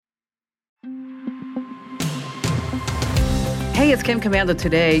Hey, it's Kim Commando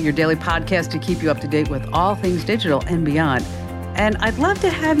Today, your daily podcast to keep you up to date with all things digital and beyond. And I'd love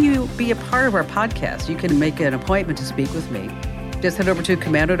to have you be a part of our podcast. You can make an appointment to speak with me. Just head over to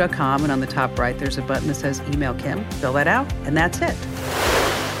commando.com, and on the top right, there's a button that says Email Kim. Fill that out, and that's it.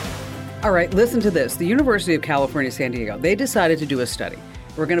 All right, listen to this. The University of California, San Diego, they decided to do a study.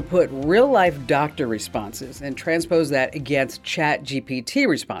 We're going to put real-life doctor responses and transpose that against ChatGPT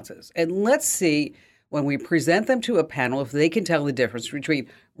responses. And let's see, when we present them to a panel, if they can tell the difference between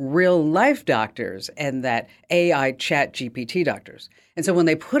real-life doctors and that AI ChatGPT doctors. And so when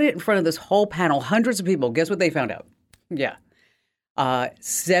they put it in front of this whole panel, hundreds of people, guess what they found out? Yeah.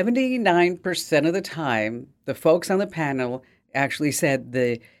 79% of the time, the folks on the panel actually said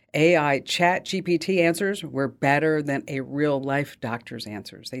the AI ChatGPT answers were better than a real-life doctor's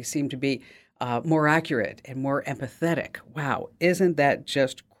answers. They seem to be more accurate and more empathetic. Wow, isn't that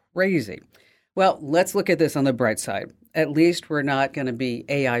just crazy? Well, let's look at this on the bright side. At least we're not going to be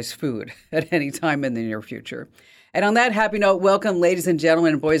AI's food at any time in the near future. And on that happy note, welcome, ladies and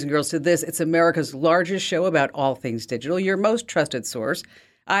gentlemen, and boys and girls, to this. It's America's largest show about all things digital, your most trusted source.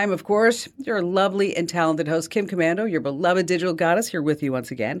 I'm, of course, your lovely and talented host, Kim Commando, your beloved digital goddess, here with you once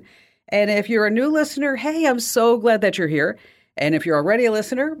again. And if you're a new listener, hey, I'm so glad that you're here. And if you're already a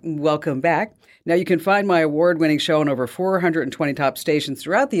listener, welcome back. Now, you can find my award-winning show on over 420 top stations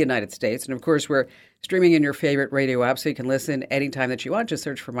throughout the United States. And, of course, we're streaming in your favorite radio app, so you can listen anytime that you want. Just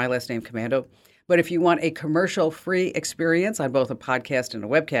search for my last name, Commando. But if you want a commercial-free experience on both a podcast and a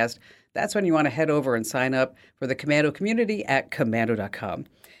webcast, that's when you want to head over and sign up for the Commando community at commando.com.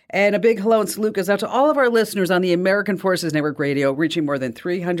 And a big hello and salute goes out to all of our listeners on the American Forces Network Radio, reaching more than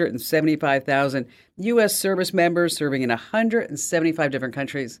 375,000 U.S. service members serving in 175 different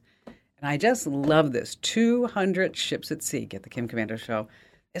countries. And I just love this. 200 ships at sea. Get the Kim Commando Show.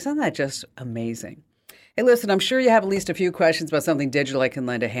 Isn't that just amazing? Hey, listen, I'm sure you have at least a few questions about something digital I can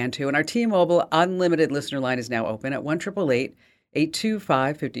lend a hand to. And our T-Mobile unlimited listener line is now open at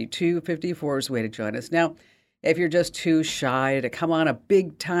 1-888-825-5254 is the way to join us. Now, if you're just too shy to come on a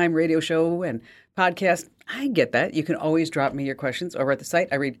big-time radio show and podcast, I get that. You can always drop me your questions over at the site.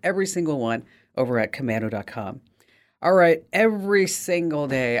 I read every single one over at commando.com. All right, every single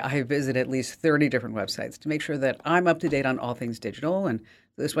day I visit at least 30 different websites to make sure that I'm up to date on all things digital, and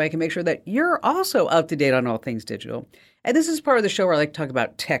this way I can make sure that you're also up to date on all things digital. And this is part of the show where I like to talk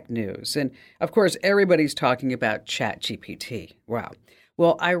about tech news. And of course, everybody's talking about ChatGPT. Wow.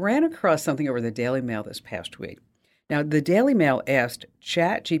 Well, I ran across something over the Daily Mail this past week. Now, the Daily Mail asked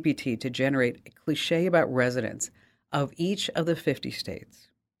ChatGPT to generate a cliche about residents of each of the 50 states.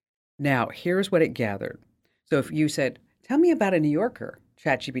 Now, here's what it gathered. So if you said, tell me about a New Yorker,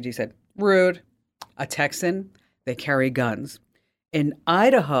 ChatGPT said, rude. A Texan, they carry guns. In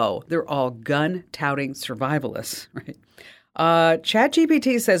Idaho, they're all gun-touting survivalists, right?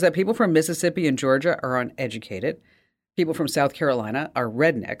 ChatGPT says that people from Mississippi and Georgia are uneducated. People from South Carolina are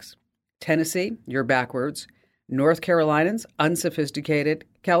rednecks. Tennessee, you're backwards. North Carolinians, unsophisticated.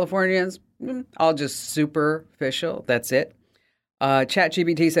 Californians, all just superficial. That's it.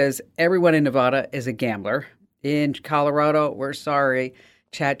 ChatGPT says everyone in Nevada is a gambler. In Colorado, we're sorry.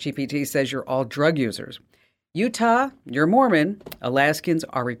 ChatGPT says you're all drug users. Utah, you're Mormon. Alaskans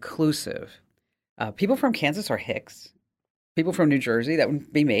are reclusive. People from Kansas are hicks. People from New Jersey, that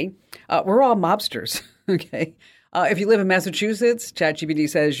would be me. We're all mobsters, okay? If you live in Massachusetts, ChatGPT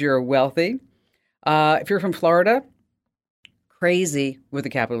says you're wealthy. If you're from Florida, crazy with a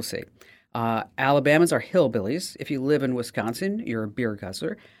capital C. Alabamans are hillbillies. If you live in Wisconsin, you're a beer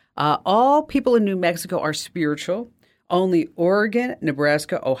guzzler. All people in New Mexico are spiritual. Only Oregon,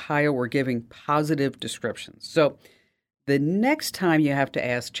 Nebraska, Ohio were giving positive descriptions. So the next time you have to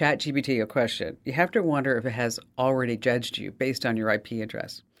ask ChatGPT a question, you have to wonder if it has already judged you based on your IP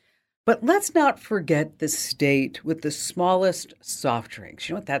address. But let's not forget the state with the smallest soft drinks.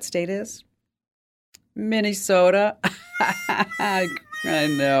 You know what that state is? Minnesota. I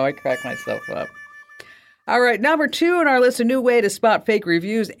know, I crack myself up. All right, number 2 on our list, a new way to spot fake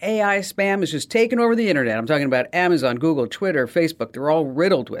reviews. AI spam is just taking over the internet. I'm talking about Amazon, Google, Twitter, Facebook. They're all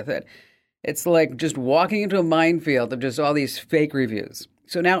riddled with it. It's like just walking into a minefield of just all these fake reviews.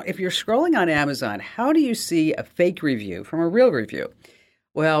 So now, if you're scrolling on Amazon, how do you see a fake review from a real review?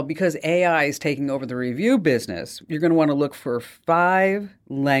 Well, because AI is taking over the review business, you're going to want to look for 5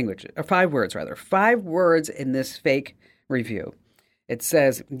 words in this fake review. It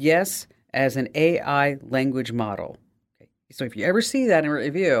says, yes, as an AI language model. Okay. So if you ever see that in a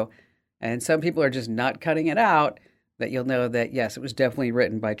review, and some people are just not cutting it out, that you'll know that, yes, it was definitely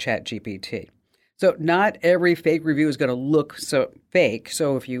written by ChatGPT. So not every fake review is going to look so fake.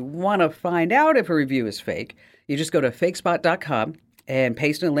 So if you want to find out if a review is fake, you just go to fakespot.com and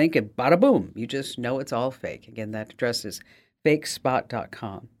paste in a link and bada boom, you just know it's all fake. Again, that address is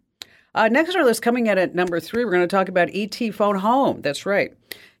fakespot.com. Next on our list, coming in at number 3, we're going to talk about ET phone home. That's right.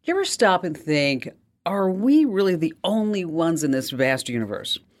 You ever stop and think, are we really the only ones in this vast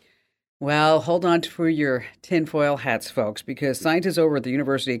universe? Well, hold on for your tinfoil hats, folks, because scientists over at the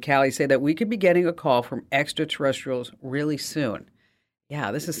University of Cali say that we could be getting a call from extraterrestrials really soon.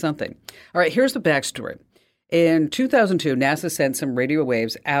 Yeah, this is something. All right, here's the backstory. In 2002, NASA sent some radio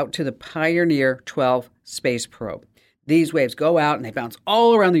waves out to the Pioneer 12 space probe. These waves go out and they bounce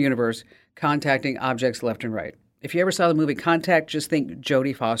all around the universe, contacting objects left and right. If you ever saw the movie Contact, just think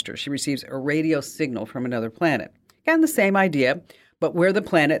Jodie Foster. She receives a radio signal from another planet. Kind of the same idea, but we're the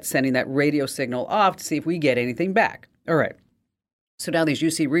planet sending that radio signal off to see if we get anything back. All right. So now these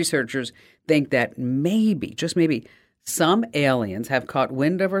UC researchers think that maybe, just maybe, some aliens have caught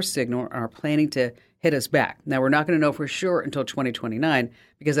wind of our signal and are planning to hit us back. Now, we're not going to know for sure until 2029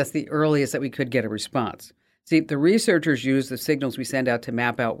 because that's the earliest that we could get a response. See, the researchers use the signals we send out to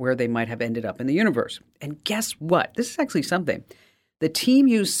map out where they might have ended up in the universe. And guess what? This is actually something. The team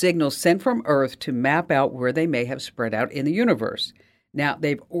used signals sent from Earth to map out where they may have spread out in the universe. Now,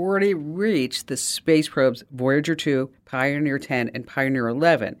 they've already reached the space probes Voyager 2, Pioneer 10, and Pioneer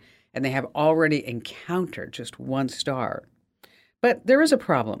 11, and they have already encountered just one star. But there is a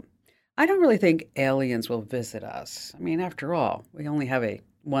problem. I don't really think aliens will visit us. I mean, after all, we only have a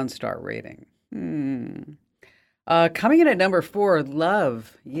 1-star rating. Coming in at number 4,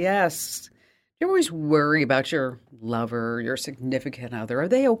 love. Yes. You always worry about your lover, your significant other. Are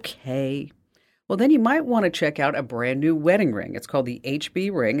they okay? Well, then you might want to check out a brand new wedding ring. It's called the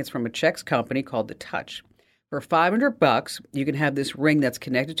HB ring. It's from a Czech company called The Touch. For $500, you can have this ring that's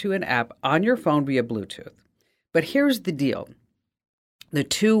connected to an app on your phone via Bluetooth. But here's the deal. The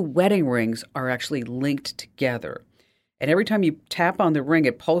 2 wedding rings are actually linked together. And every time you tap on the ring,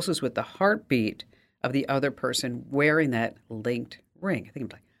 it pulses with the heartbeat of the other person wearing that linked ring. I think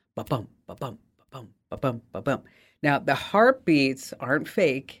it's like ba-bum, ba-bum, ba-bum, ba-bum, ba-bum. Now, the heartbeats aren't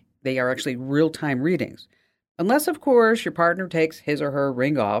fake. They are actually real-time readings. Unless, of course, your partner takes his or her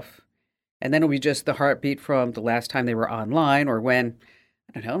ring off, and then it'll be just the heartbeat from the last time they were online or when,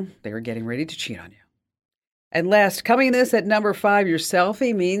 I don't know, they were getting ready to cheat on you. And last, coming in this at number 5, your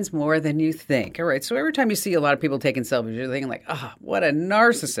selfie means more than you think. All right, so every time you see a lot of people taking selfies, you're thinking like, what a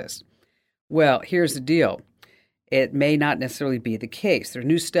narcissist. Well, here's the deal. It may not necessarily be the case. There's a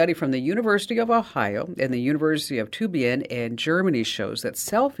new study from the University of Ohio and the University of Tübingen in Germany shows that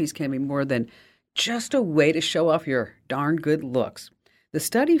selfies can be more than just a way to show off your darn good looks. The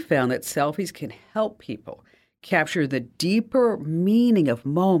study found that selfies can help people capture the deeper meaning of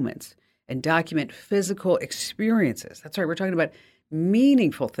moments and document physical experiences. That's right, we're talking about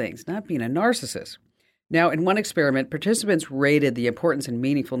meaningful things, not being a narcissist. Now, in one experiment, participants rated the importance and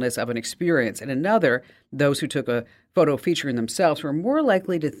meaningfulness of an experience. In another, those who took a photo featuring themselves were more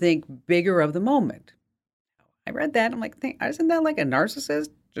likely to think bigger of the moment. I read that, I'm like, isn't that like a narcissist?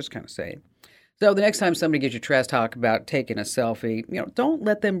 Just kind of saying. So the next time somebody gives you trash talk about taking a selfie, don't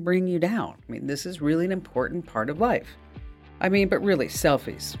let them bring you down. I mean, this is really an important part of life. I mean, but really,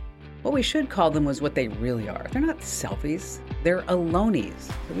 selfies. What we should call them was what they really are. They're not selfies. They're alonies.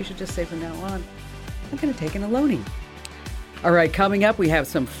 So we should just say from now on, I'm going to take an aloni. All right, coming up, we have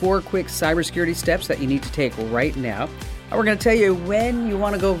some 4 quick cybersecurity steps that you need to take right now. We're going to tell you when you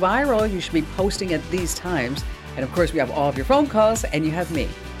want to go viral, you should be posting at these times. And of course, we have all of your phone calls, and you have me,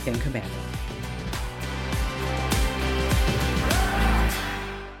 Kim Commando.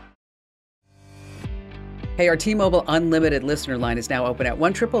 Hey, our T-Mobile Unlimited listener line is now open at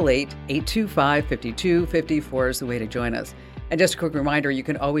 1-888-825-5254 is the way to join us. And just a quick reminder, you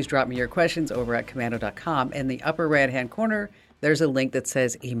can always drop me your questions over at commando.com. In the upper right-hand corner, there's a link that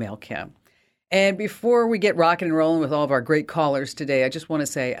says Email Kim. And before we get rocking and rolling with all of our great callers today, I just want to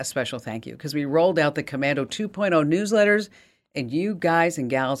say a special thank you because we rolled out the Commando 2.0 newsletters, and you guys and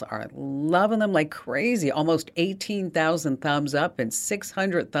gals are loving them like crazy. Almost 18,000 thumbs up and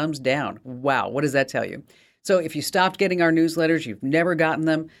 600 thumbs down. Wow, what does that tell you? So if you stopped getting our newsletters, you've never gotten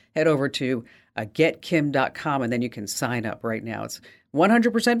them, head over to getkim.com, and then you can sign up right now. It's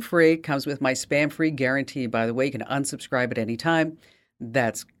 100% free, comes with my spam-free guarantee. By the way, you can unsubscribe at any time.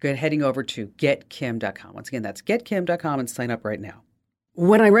 That's good. Heading over to getkim.com. Once again, that's getkim.com and sign up right now.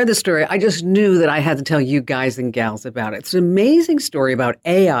 When I read this story, I just knew that I had to tell you guys and gals about it. It's an amazing story about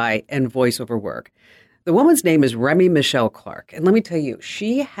AI and voiceover work. The woman's name is Remy Michelle Clark. And let me tell you,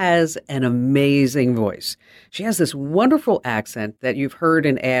 she has an amazing voice. She has this wonderful accent that you've heard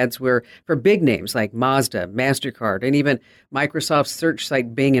in ads where for big names like Mazda, MasterCard, and even Microsoft's search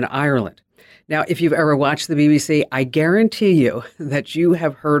site Bing in Ireland. Now, if you've ever watched the BBC, I guarantee you that you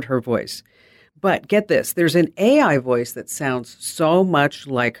have heard her voice. But get this, there's an AI voice that sounds so much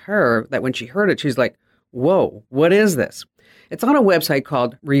like her that when she heard it, she's like, whoa, what is this? It's on a website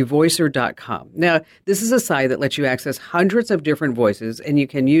called revoicer.com. Now, this is a site that lets you access hundreds of different voices, and you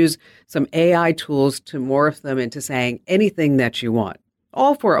can use some AI tools to morph them into saying anything that you want,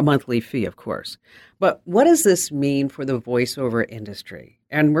 all for a monthly fee, of course. But what does this mean for the voiceover industry?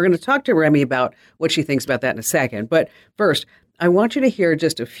 And we're going to talk to Remy about what she thinks about that in a second. But first, I want you to hear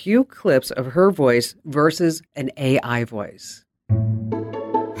just a few clips of her voice versus an AI voice.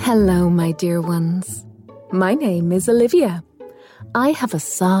 Hello, my dear ones. My name is Olivia. I have a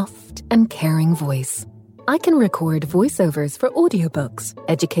soft and caring voice. I can record voiceovers for audiobooks,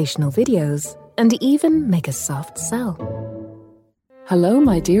 educational videos, and even make a soft sell. Hello,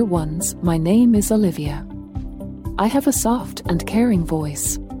 my dear ones. My name is Olivia. I have a soft and caring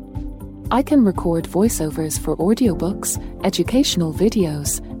voice. I can record voiceovers for audiobooks, educational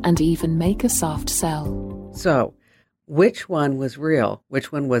videos, and even make a soft sell. So, which one was real?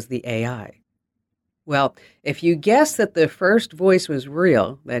 Which one was the AI? Well, if you guessed that the first voice was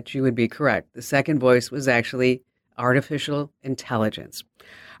real, that you would be correct. The second voice was actually artificial intelligence.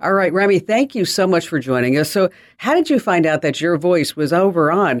 All right, Remy, thank you so much for joining us. So how did you find out that your voice was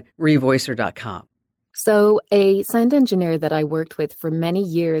over on revoicer.com? So a sound engineer that I worked with for many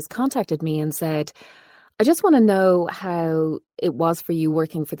years contacted me and said, I just want to know how it was for you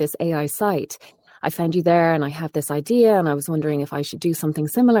working for this AI site. I found you there and I have this idea and I was wondering if I should do something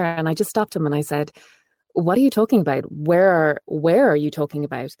similar. And I just stopped him and I said, what are you talking about? Where are you talking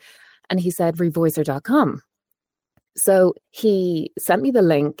about? And he said, revoicer.com. So he sent me the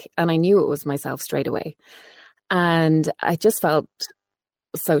link and I knew it was myself straight away. And I just felt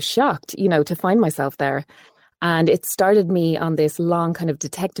so shocked, to find myself there. And it started me on this long kind of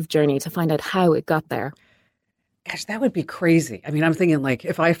detective journey to find out how it got there. Gosh, that would be crazy. I mean, I'm thinking like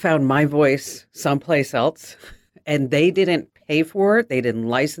if I found my voice someplace else and they didn't pay for it, they didn't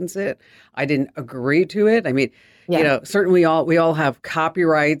license it, I didn't agree to it. I mean, certainly we all have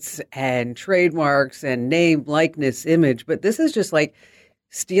copyrights and trademarks and name, likeness, image, but this is just like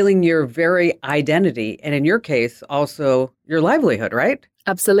stealing your very identity. And in your case, also your livelihood, right?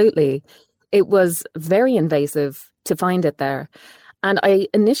 Absolutely. It was very invasive to find it there. And I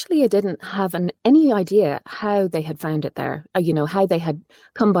didn't have any idea how they had found it there, how they had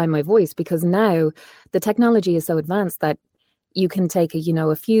come by my voice, because now the technology is so advanced that you can take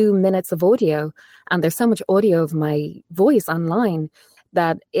a few minutes of audio, and there's so much audio of my voice online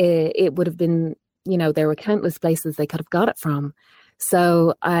that it would have been, there were countless places they could have got it from.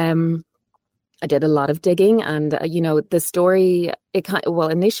 So I did a lot of digging, and the story.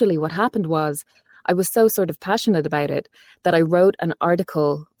 Initially, what happened was I was so sort of passionate about it that I wrote an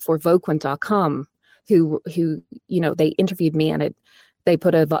article for Voquent.com, who they interviewed me, and they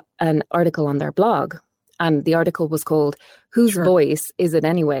put an article on their blog, and the article was called "Whose Voice Is It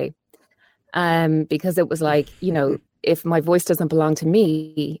Anyway?" Because it was like, if my voice doesn't belong to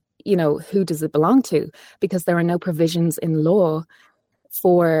me, who does it belong to? Because there are no provisions in law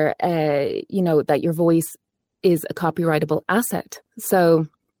for that your voice is a copyrightable asset. So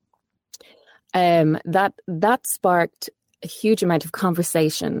that sparked a huge amount of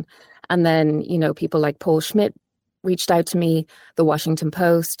conversation. And then, people like Paul Schmidt reached out to me, the Washington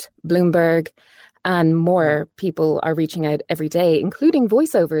Post, Bloomberg, and more people are reaching out every day, including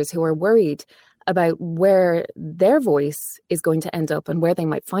voiceovers who are worried about where their voice is going to end up and where they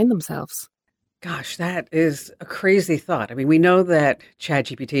might find themselves. Gosh, that is a crazy thought. I mean, we know that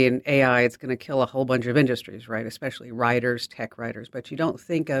ChatGPT and AI, it's going to kill a whole bunch of industries, right? Especially writers, tech writers, but you don't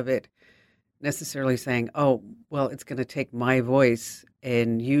think of it necessarily saying, oh, well, it's going to take my voice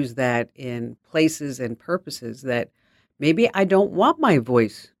and use that in places and purposes that maybe I don't want my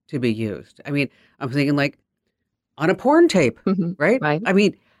voice to be used. I mean, I'm thinking like on a porn tape, right? I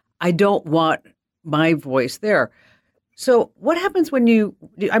mean, I don't want my voice there. So what happens when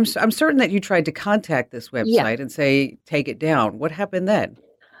I'm certain that you tried to contact this website and say, take it down. What happened then?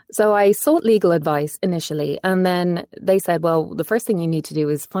 So I sought legal advice initially, and then they said, well, the first thing you need to do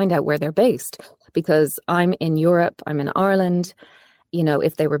is find out where they're based, because I'm in Europe, I'm in Ireland.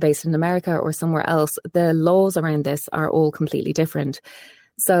 If they were based in America or somewhere else, the laws around this are all completely different.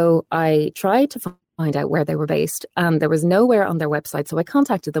 So I tried to find out where they were based, and there was nowhere on their website. So I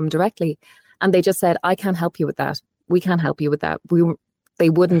contacted them directly, and they just said, I can't help you with that. We can't help you with that. They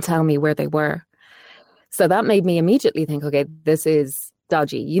wouldn't tell me where they were. So that made me immediately think, okay, this is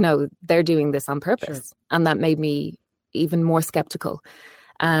dodgy. They're doing this on purpose. Sure. And that made me even more skeptical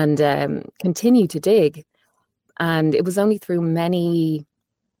and continue to dig. And it was only through many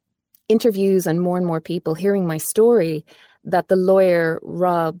interviews and more people hearing my story that the lawyer,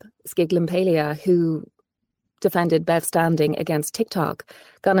 Rob Skiglimpalia, who defended Bev Standing against TikTok,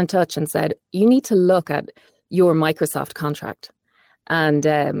 got in touch and said, you need to look at your Microsoft contract. And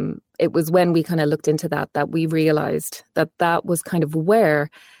it was when we kind of looked into that we realized that was kind of where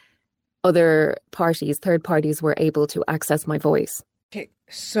other parties, third parties, were able to access my voice. Okay,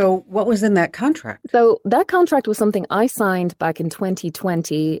 so what was in that contract? So that contract was something I signed back in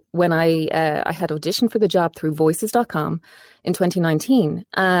 2020 when I had auditioned for the job through voices.com in 2019.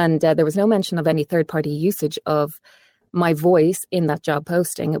 And there was no mention of any third-party usage of my voice in that job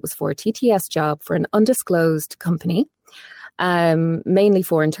posting. It was for a TTS job for an undisclosed company, mainly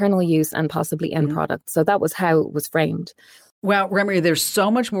for internal use and possibly end product. So that was how it was framed. Well, Remy, there's so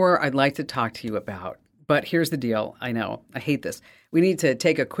much more I'd like to talk to you about. But here's the deal. I know, I hate this. We need to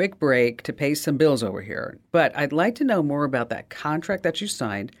take a quick break to pay some bills over here. But I'd like to know more about that contract that you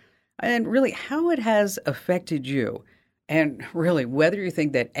signed and really how it has affected you. And really, whether you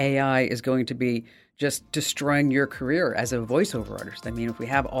think that AI is going to be just destroying your career as a voiceover artist. I mean, if we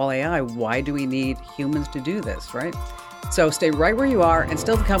have all AI, why do we need humans to do this, right? So stay right where you are. And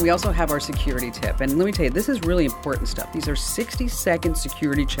still to come, we also have our security tip. And let me tell you, this is really important stuff. These are 60-second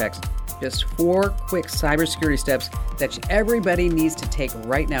security checks, just 4 quick cybersecurity steps that everybody needs to take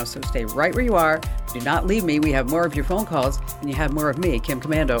right now. So stay right where you are. Do not leave me. We have more of your phone calls, and you have more of me, Kim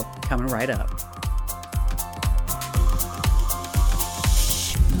Commando, coming right up.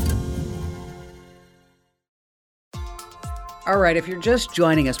 All right, if you're just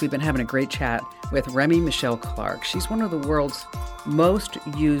joining us, we've been having a great chat with Remy Michelle Clark. She's one of the world's most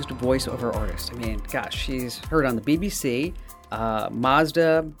used voiceover artists. I mean, gosh, she's heard on the BBC,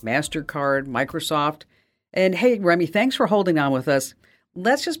 Mazda, MasterCard, Microsoft. And hey, Remy, thanks for holding on with us.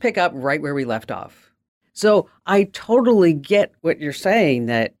 Let's just pick up right where we left off. So I totally get what you're saying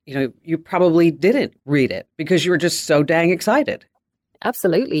that, you probably didn't read it because you were just so dang excited.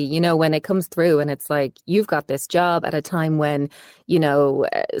 Absolutely. When it comes through and it's like, you've got this job at a time when,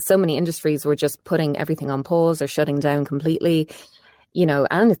 so many industries were just putting everything on pause or shutting down completely,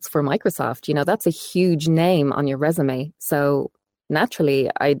 and it's for Microsoft, that's a huge name on your resume. So naturally,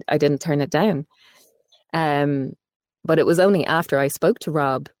 I didn't turn it down. But it was only after I spoke to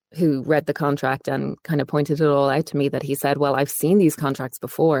Rob, who read the contract and kind of pointed it all out to me, that he said, well, I've seen these contracts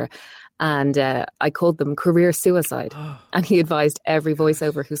before. And I called them career suicide. And he advised every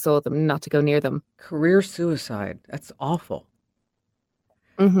voiceover who saw them not to go near them. Career suicide. That's awful.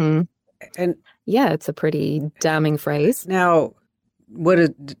 Mm-hmm. And yeah, it's a pretty damning phrase. Now, what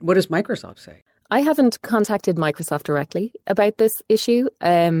does Microsoft say? I haven't contacted Microsoft directly about this issue,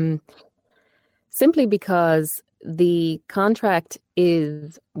 simply because the contract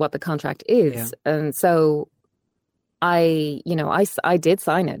is what the contract is. Yeah. And so I did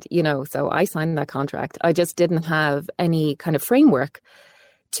sign it, so I signed that contract. I just didn't have any kind of framework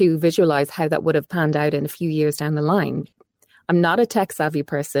to visualize how that would have panned out in a few years down the line. I'm not a tech savvy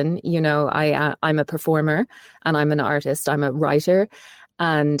person. I'm a performer and I'm an artist. I'm a writer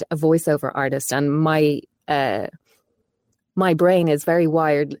and a voiceover artist. And my brain is very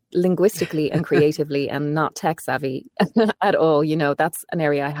wired linguistically and creatively and not tech savvy at all. That's an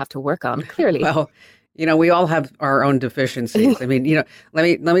area I have to work on, clearly. Well, we all have our own deficiencies. I mean, let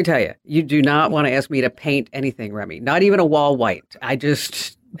me tell you, you do not want to ask me to paint anything, Remy, not even a wall white. I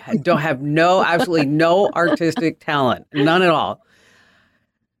just don't have absolutely no artistic talent, none at all.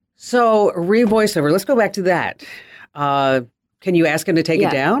 So voiceover, let's go back to that. Can you ask him to take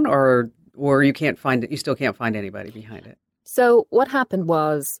it down or you can't find it? You still can't find anybody behind it. So what happened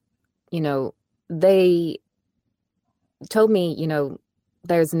was, they told me,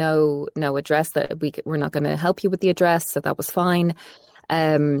 there's no address, that we're not going to help you with the address. So that was fine.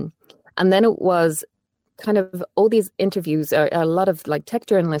 And then it was kind of all these interviews, a lot of like tech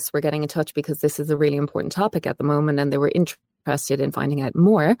journalists were getting in touch because this is a really important topic at the moment. And they were interested in finding out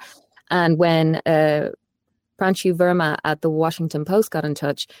more. And when Pranshu Verma at the Washington Post got in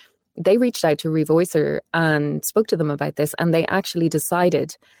touch, they reached out to Revoicer and spoke to them about this. And they actually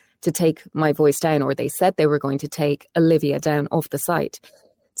decided to take my voice down, or they said they were going to take Olivia down off the site.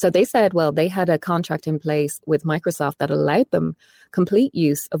 So they said, well, they had a contract in place with Microsoft that allowed them complete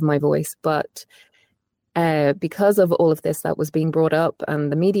use of my voice. But because of all of this that was being brought up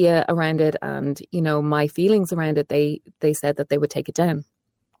and the media around it and, my feelings around it, they said that they would take it down.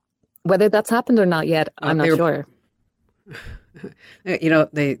 Whether that's happened or not yet, I'm not sure.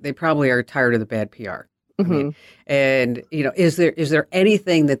 They probably are tired of the bad PR. I mean, Hmm. and is there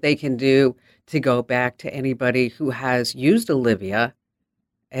anything that they can do to go back to anybody who has used Olivia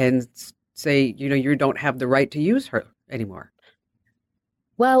and say, you don't have the right to use her anymore?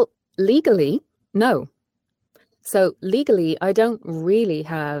 Well, legally, no. So legally, I don't really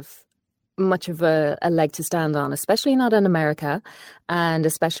have much of a leg to stand on, especially not in America and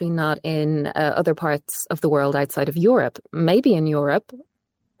especially not in other parts of the world outside of Europe. Maybe in Europe,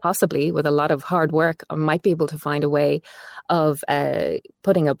 possibly with a lot of hard work, I might be able to find a way of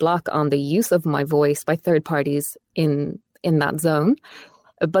putting a block on the use of my voice by third parties in that zone.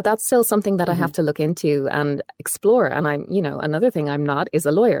 But that's still something that I have to look into and explore. And another thing I'm not is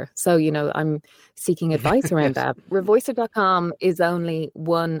a lawyer. So, I'm seeking advice around Yes. that. Revoicer.com is only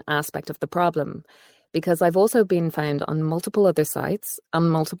one aspect of the problem because I've also been found on multiple other sites, on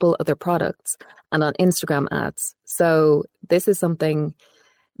multiple other products, and on Instagram ads. So this is something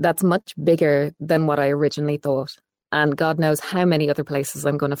that's much bigger than what I originally thought. And God knows how many other places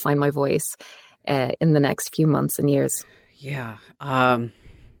I'm going to find my voice in the next few months and years. Yeah.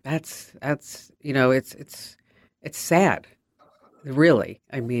 That's it's sad, really.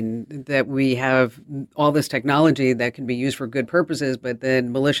 I mean, that we have all this technology that can be used for good purposes, but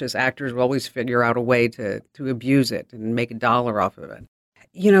then malicious actors will always figure out a way to abuse it and make a dollar off of it.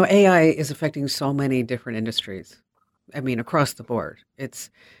 AI is affecting so many different industries. I mean, across the board.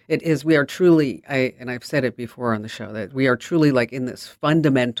 We are truly, and I've said it before on the show, that we are truly like in this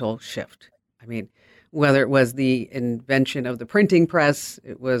fundamental shift. I mean, whether it was the invention of the printing press,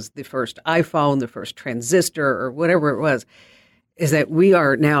 it was the first iPhone, the first transistor, or whatever it was, is that we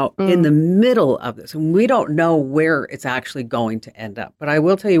are now in the middle of this, and we don't know where it's actually going to end up. But I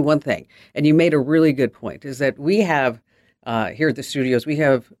will tell you one thing, and you made a really good point, is that we have here at the studios, we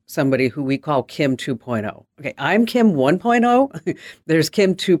have somebody who we call Kim 2.0. Okay, I'm Kim 1.0. There's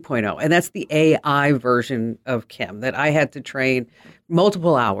Kim 2.0, and that's the AI version of Kim that I had to train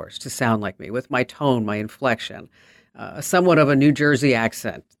multiple hours to sound like me with my tone, my inflection, somewhat of a New Jersey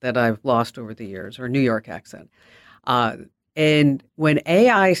accent that I've lost over the years, or New York accent. And when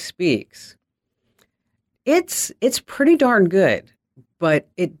AI speaks, it's pretty darn good. But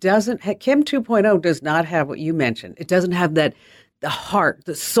it doesn't. Kim 2.0 does not have what you mentioned. It doesn't have the heart,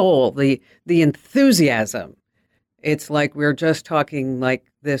 the soul, the enthusiasm. It's like we're just talking like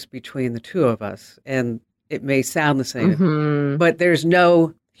this between the two of us, and it may sound the same, but there's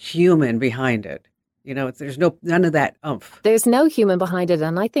no human behind it. There's none of that oomph. There's no human behind it,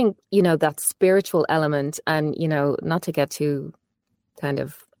 and I think that spiritual element, and not to get too kind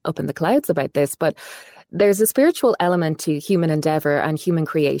of up in the clouds about this, but there's a spiritual element to human endeavor and human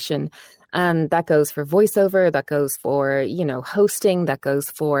creation. And that goes for voiceover, that goes for, hosting, that goes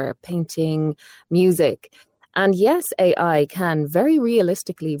for painting, music. And yes, AI can very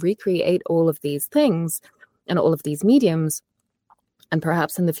realistically recreate all of these things and all of these mediums. And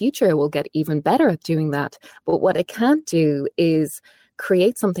perhaps in the future, we'll get even better at doing that. But what it can't do is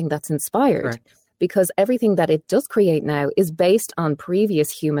create something that's inspired. Correct. Because everything that it does create now is based on previous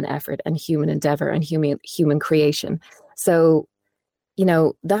human effort and human endeavor and human creation. So,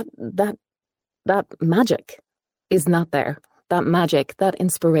 that magic is not there. That magic, that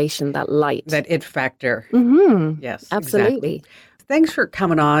inspiration, that light. That it factor. Mm-hmm. Yes, absolutely. Exactly. Thanks for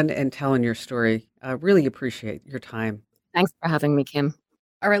coming on and telling your story. I really appreciate your time. Thanks for having me, Kim.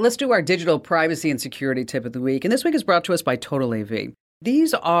 All right, let's do our digital privacy and security tip of the week. And this week is brought to us by Total AV.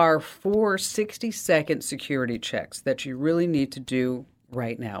 These are 4 60-second security checks that you really need to do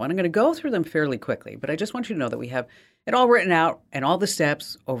right now. And I'm going to go through them fairly quickly, but I just want you to know that we have it all written out and all the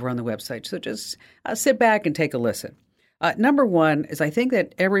steps over on the website. So just sit back and take a listen. Number one is I think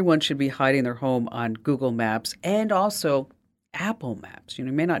that everyone should be hiding their home on Google Maps and also Apple Maps. You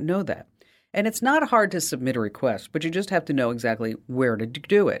may not know that. And it's not hard to submit a request, but you just have to know exactly where to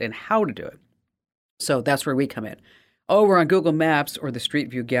do it and how to do it. So that's where we come in. Over on Google Maps or the Street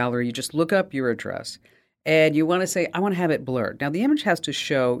View Gallery, you just look up your address and you want to say, I want to have it blurred. Now, the image has to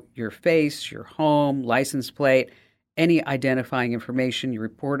show your face, your home, license plate, any identifying information. You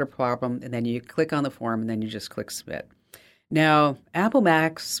report a problem, and then you click on the form, and then you just click submit. Now, Apple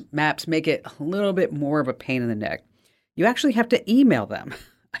Maps make it a little bit more of a pain in the neck. You actually have to email them.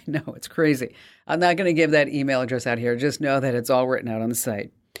 I know, it's crazy. I'm not going to give that email address out here. Just know that it's all written out on the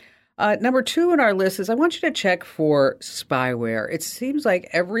site. Number 2 on our list is I want you to check for spyware. It seems like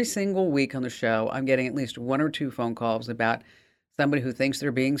every single week on the show, I'm getting at least 1 or 2 phone calls about somebody who thinks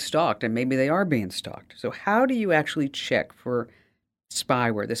they're being stalked, and maybe they are being stalked. So how do you actually check for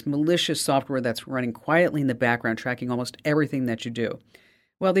spyware, this malicious software that's running quietly in the background, tracking almost everything that you do?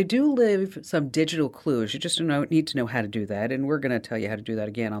 Well, they do leave some digital clues. You just need to know how to do that, and we're going to tell you how to do that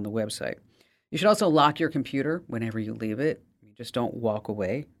again on the website. You should also lock your computer whenever you leave it. You just don't walk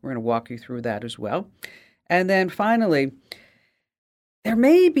away. We're going to walk you through that as well. And then finally, there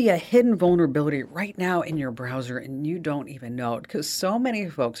may be a hidden vulnerability right now in your browser and you don't even know it because so many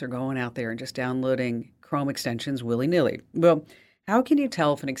folks are going out there and just downloading Chrome extensions willy-nilly. Well, how can you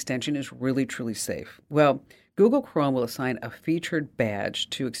tell if an extension is really, truly safe? Well, Google Chrome will assign a featured badge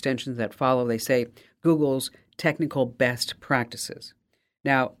to extensions that follow, they say, Google's technical best practices.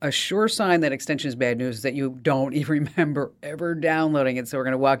 Now, a sure sign that extension is bad news is that you don't even remember ever downloading it. So we're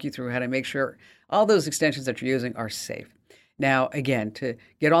going to walk you through how to make sure all those extensions that you're using are safe. Now, again, to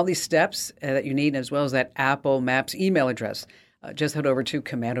get all these steps that you need, as well as that Apple Maps email address, just head over to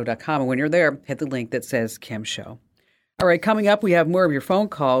commando.com. And when you're there, hit the link that says Kim Show. All right, coming up, we have more of your phone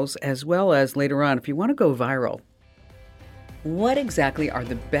calls, as well as later on, if you want to go viral, what exactly are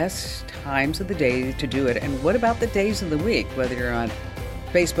the best times of the day to do it? And what about the days of the week, whether you're on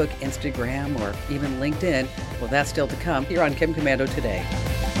Facebook, Instagram, or even LinkedIn? Well, that's still to come here on Kim Commando Today.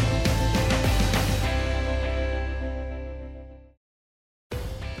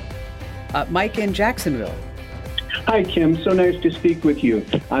 Mike in Jacksonville. Hi, Kim. So nice to speak with you.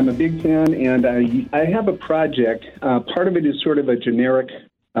 I'm a big fan, and I have a project. Part of it is sort of a generic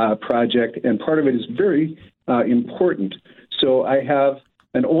project, and part of it is very important. So I have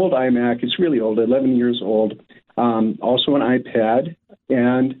an old iMac. It's really old, 11 years old. Also an iPad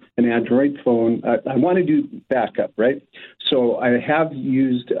and an Android phone. I want to do backup, right? So I have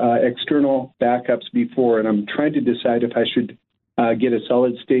used external backups before, and I'm trying to decide if I should get a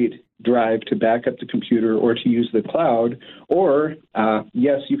solid-state drive to back up the computer or to use the cloud. Or,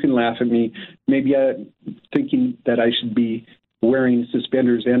 yes, you can laugh at me, maybe thinking that I should be wearing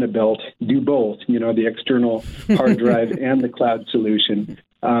suspenders and a belt, do both, the external hard drive and the cloud solution.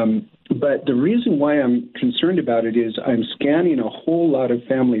 But the reason why I'm concerned about it is I'm scanning a whole lot of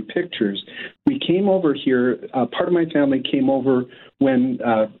family pictures. We came over here, part of my family came over when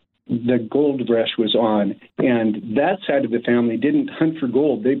the gold rush was on, and that side of the family didn't hunt for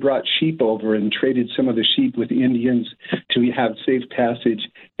gold. They brought sheep over and traded some of the sheep with the Indians to have safe passage.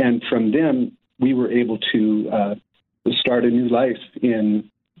 And from them, we were able to start a new life in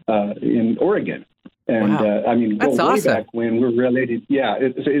Oregon. And wow. Go That's way awesome. back when we're related. Yeah,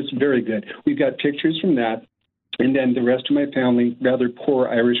 it's very good. We've got pictures from that. And then the rest of my family, rather poor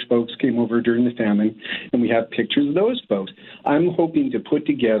Irish folks, came over during the famine, and we have pictures of those folks. I'm hoping to put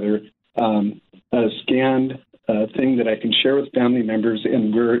together a scanned thing that I can share with family members,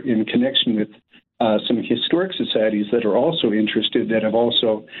 and we're in connection with some historic societies that are also interested, that have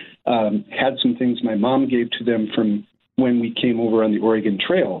also had some things my mom gave to them from when we came over on the Oregon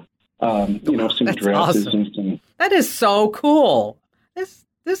Trail. Some That's dresses awesome. and some. That is so cool.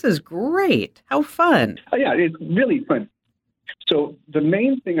 This is great. How fun. Oh, yeah, it's really fun. So the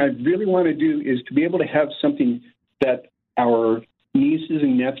main thing I really want to do is to be able to have something that our nieces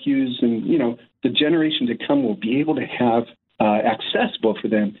and nephews and, the generation to come will be able to have accessible for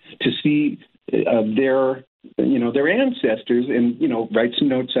them to see their ancestors and, write some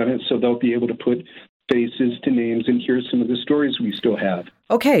notes on it so they'll be able to put faces to names and hear some of the stories we still have.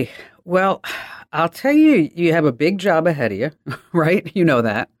 Okay. Well, I'll tell you, you have a big job ahead of you, right? You know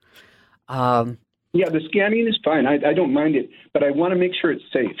that. Yeah, the scanning is fine. I don't mind it, but I want to make sure it's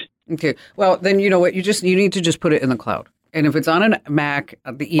safe. Okay. Well, then you know what? You need to just put it in the cloud. And if it's on a Mac,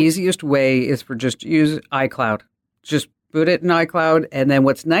 the easiest way is for just to use iCloud. Just put it in iCloud. And then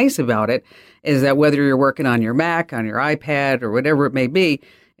what's nice about it is that whether you're working on your Mac, on your iPad, or whatever it may be,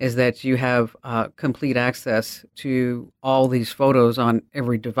 is that you have complete access to all these photos on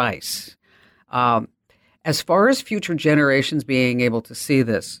every device. As far as future generations being able to see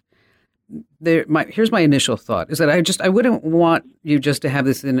this, here's my initial thought, is that I wouldn't want you just to have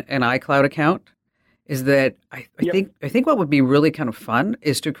this in an iCloud account. Is that I think what would be really kind of fun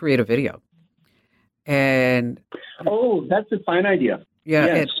is to create a video. And that's a fine idea. Yeah,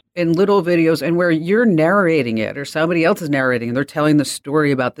 yes. and little videos, and where you're narrating it or somebody else is narrating, and they're telling the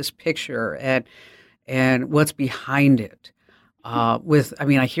story about this picture and what's behind it. I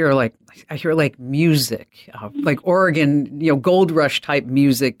hear like music, like Oregon, gold rush type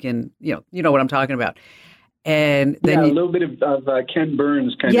music, and you know what I'm talking about. And then a little bit of Ken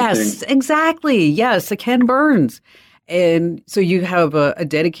Burns kind of thing. Yes, exactly. Yes, a Ken Burns. And so you have a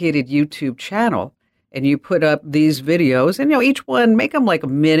dedicated YouTube channel, and you put up these videos, and each one, make them like a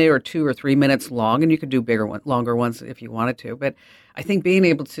minute or 2 or 3 minutes long, and you could do longer ones if you wanted to. But I think being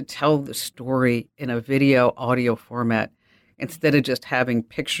able to tell the story in a video audio format instead of just having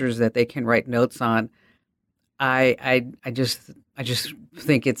pictures that they can write notes on, I just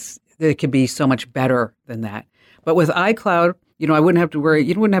think it could be so much better than that. But with iCloud, I wouldn't have to worry.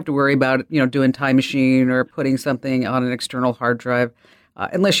 You wouldn't have to worry about, doing Time Machine or putting something on an external hard drive,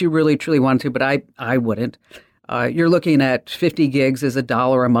 unless you really truly want to. But I wouldn't. You're looking at 50 gigs is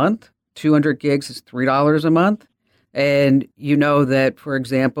 $1 a month. 200 gigs is $3 a month. And you know that, for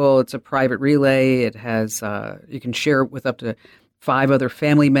example, it's a private relay. It has you can share it with up to 5 other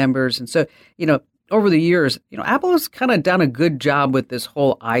family members. And so, over the years, Apple has kind of done a good job with this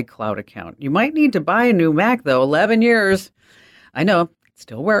whole iCloud account. You might need to buy a new Mac, though. 11 years. I know, it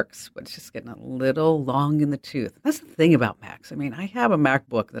still works, but it's just getting a little long in the tooth. That's the thing about Macs. I mean, I have a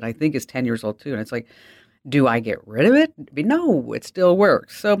MacBook that I think is 10 years old, too. And it's like, do I get rid of it? No, it still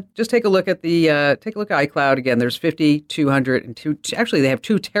works. So just take a look at iCloud. Again, there's 50, 200, and 2. Actually, they have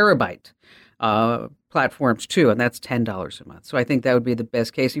 2 terabyte platforms too, and that's $10 a month. So I think that would be the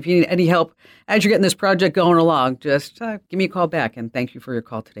best case. If you need any help as you're getting this project going along, just give me a call back. And thank you for your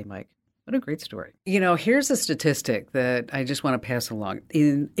call today, Mike. What a great story. Here's a statistic that I just want to pass along.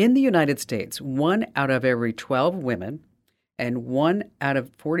 In the United States, 1 out of every 12 women and 1 out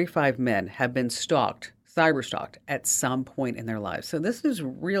of 45 men have been cyber stalked at some point in their lives. So this is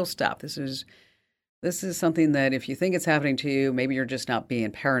real stuff. This is something that if you think it's happening to you, maybe you're just not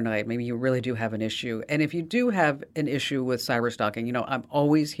being paranoid. Maybe you really do have an issue. And if you do have an issue with cyber stalking, I'm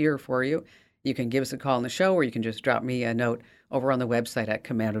always here for you. You can give us a call on the show, or you can just drop me a note over on the website at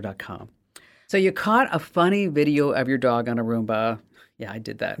commando.com. So you caught a funny video of your dog on a Roomba. Yeah, I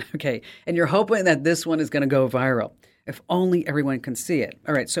did that. Okay. And you're hoping that this one is going to go viral. If only everyone can see it.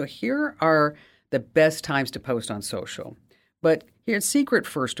 All right. So here are the best times to post on social. But here's secret,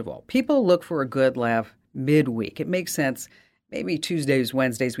 first of all. People look for a good laugh midweek. It makes sense. Maybe Tuesdays,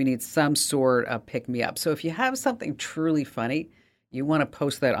 Wednesdays, we need some sort of pick-me-up. So if you have something truly funny, you want to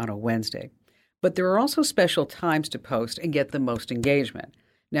post that on a Wednesday. But there are also special times to post and get the most engagement.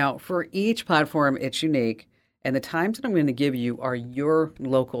 Now, for each platform, it's unique. And the times that I'm going to give you are your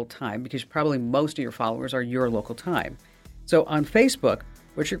local time, because probably most of your followers are your local time. So on Facebook,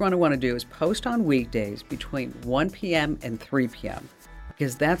 what you're going to want to do is post on weekdays between 1 p.m. and 3 p.m.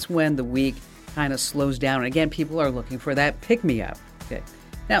 because that's when the week kind of slows down. And again, people are looking for that pick-me-up. Okay.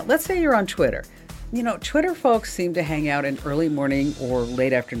 Now, let's say you're on Twitter. Twitter folks seem to hang out in early morning or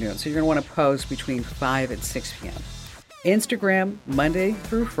late afternoon. So you're going to want to post between 5 and 6 p.m. Instagram, Monday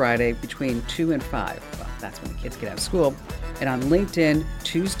through Friday between 2 and 5. Well, that's when the kids get out of school. And on LinkedIn,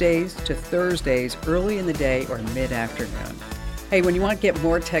 Tuesdays to Thursdays, early in the day or mid-afternoon. Hey, when you want to get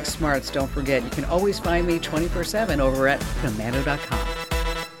more tech smarts, don't forget, you can always find me 24/7 over at commando.com.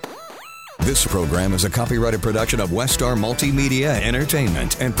 This program is a copyrighted production of Westar Multimedia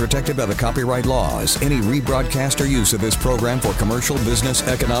Entertainment and protected by the copyright laws. Any rebroadcast or use of this program for commercial, business,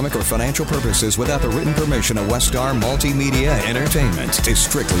 economic, or financial purposes without the written permission of Westar Multimedia Entertainment is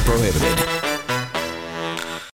strictly prohibited.